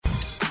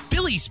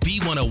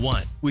Phillies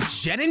B101 with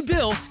Jen and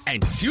Bill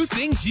and two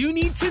things you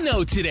need to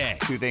know today.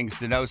 Two things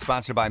to know,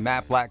 sponsored by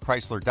Matt Black,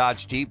 Chrysler,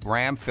 Dodge, Jeep,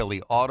 Ram,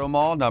 Philly Auto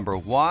Mall. Number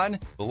one,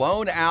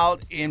 blown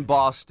out in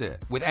Boston.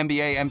 With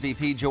NBA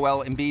MVP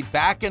Joel Embiid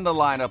back in the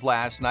lineup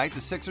last night, the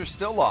Sixers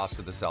still lost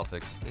to the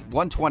Celtics.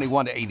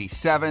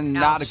 121-87,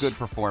 not a good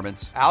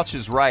performance. Ouch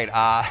is right.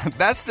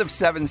 Best of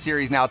 7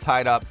 series now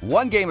tied up,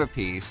 1 game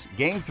apiece.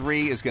 Game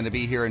 3 is going to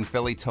be here in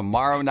Philly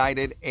tomorrow night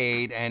at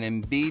 8, and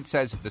Embiid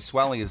says if the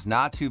swelling is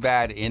not too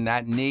bad in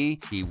that knee,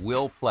 he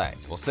will play.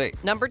 We'll see.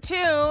 Number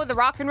 2, the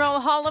Rock and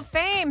Roll Hall of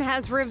Fame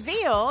has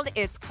revealed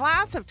its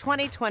class of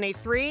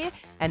 2023,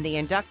 and the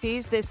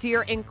inductees this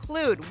year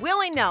include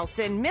Willie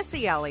Nelson,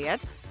 Missy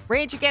Elliott,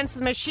 Rage Against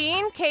the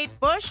Machine, Kate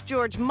Bush,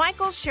 George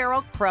Michael,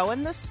 Sheryl Crow,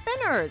 and the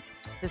Spinners.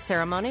 The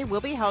ceremony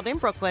will be held in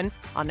Brooklyn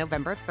on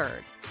November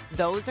 3rd.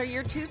 Those are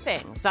your two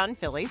things on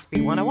Phillies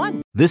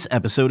B101. This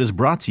episode is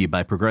brought to you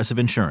by Progressive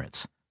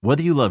Insurance.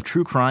 Whether you love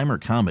true crime or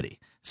comedy,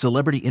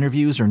 celebrity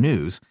interviews or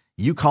news,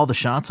 you call the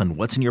shots on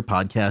what's in your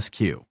podcast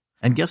queue.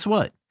 And guess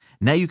what?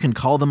 Now you can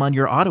call them on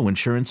your auto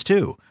insurance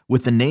too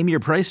with the Name Your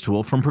Price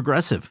tool from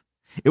Progressive.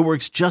 It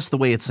works just the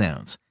way it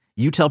sounds.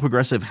 You tell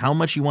Progressive how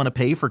much you want to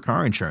pay for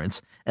car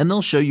insurance, and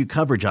they'll show you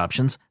coverage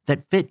options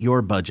that fit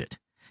your budget.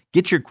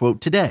 Get your quote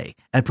today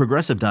at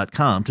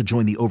Progressive.com to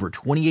join the over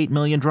 28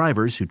 million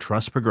drivers who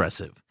trust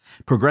Progressive.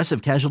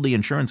 Progressive Casualty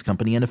Insurance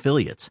Company and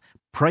Affiliates.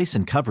 Price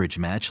and coverage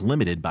match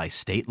limited by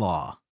state law.